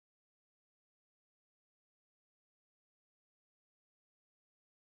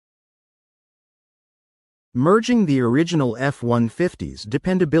merging the original F-150's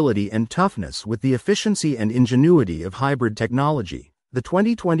dependability and toughness with the efficiency and ingenuity of hybrid technology. The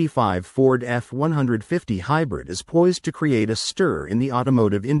 2025 Ford F-150 hybrid is poised to create a stir in the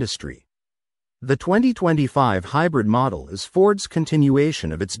automotive industry. The 2025 hybrid model is Ford's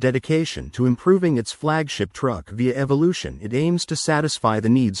continuation of its dedication to improving its flagship truck via evolution. It aims to satisfy the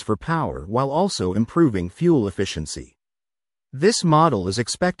needs for power while also improving fuel efficiency. This model is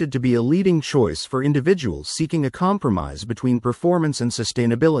expected to be a leading choice for individuals seeking a compromise between performance and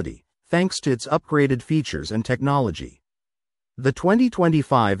sustainability, thanks to its upgraded features and technology. The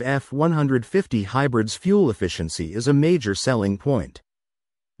 2025 F-150 hybrid's fuel efficiency is a major selling point.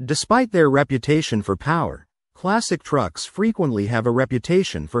 Despite their reputation for power, classic trucks frequently have a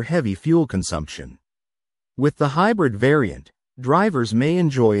reputation for heavy fuel consumption. With the hybrid variant, drivers may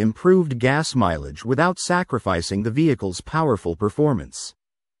enjoy improved gas mileage without sacrificing the vehicle's powerful performance.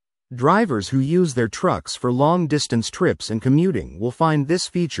 Drivers who use their trucks for long-distance trips and commuting will find this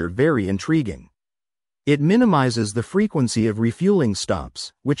feature very intriguing. It minimizes the frequency of refueling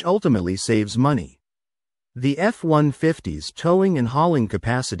stops, which ultimately saves money. The F-150's towing and hauling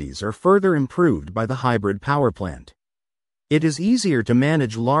capacities are further improved by the hybrid powerplant. It is easier to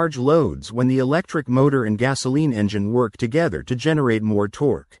manage large loads when the electric motor and gasoline engine work together to generate more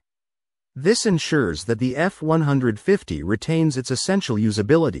torque. This ensures that the F-150 retains its essential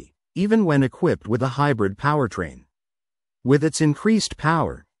usability, even when equipped with a hybrid powertrain. With its increased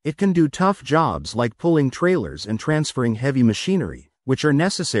power, it can do tough jobs like pulling trailers and transferring heavy machinery, which are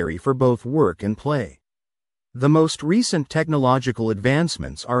necessary for both work and play. The most recent technological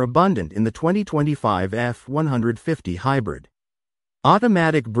advancements are abundant in the 2025 F-150 hybrid.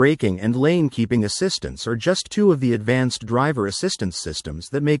 Automatic braking and lane-keeping assistance are just two of the advanced driver assistance systems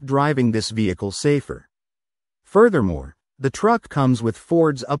that make driving this vehicle safer. Furthermore, the truck comes with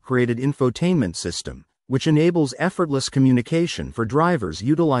Ford's upgraded infotainment system, which enables effortless communication for drivers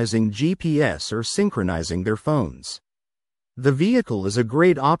utilizing GPS or synchronizing their phones. The vehicle is a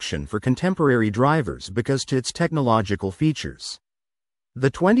great option for contemporary drivers because of its technological features. The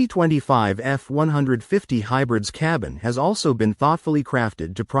 2025 F-150 hybrid's cabin has also been thoughtfully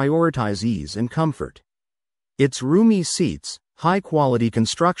crafted to prioritize ease and comfort. Its roomy seats, high-quality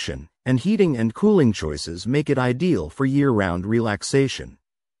construction, and heating and cooling choices make it ideal for year-round relaxation.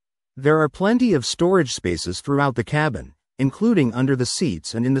 There are plenty of storage spaces throughout the cabin, including under the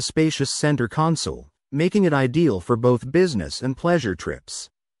seats and in the spacious center console, making it ideal for both business and pleasure trips.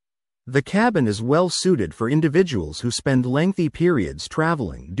 The cabin is well suited for individuals who spend lengthy periods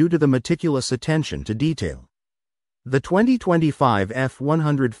traveling due to the meticulous attention to detail. The 2025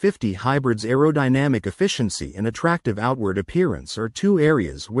 F-150 hybrid's aerodynamic efficiency and attractive outward appearance are two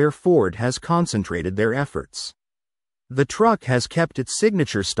areas where Ford has concentrated their efforts. The truck has kept its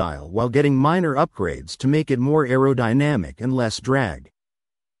signature style while getting minor upgrades to make it more aerodynamic and less drag.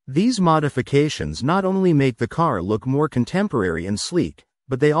 These modifications not only make the car look more contemporary and sleek,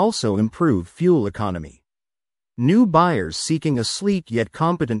 but they also improve fuel economy. New buyers seeking a sleek yet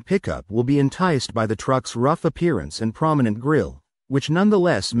competent pickup will be enticed by the truck's rough appearance and prominent grille, which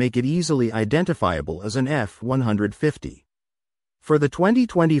nonetheless make it easily identifiable as an F-150. For the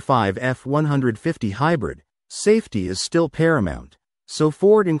 2025 F-150 hybrid, safety is still paramount, so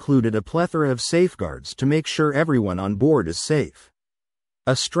Ford included a plethora of safeguards to make sure everyone on board is safe.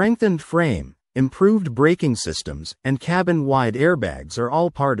 A strengthened frame, improved braking systems, and cabin-wide airbags are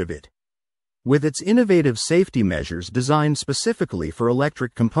all part of it. With its innovative safety measures designed specifically for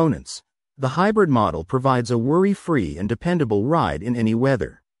electric components, the hybrid model provides a worry-free and dependable ride in any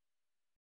weather.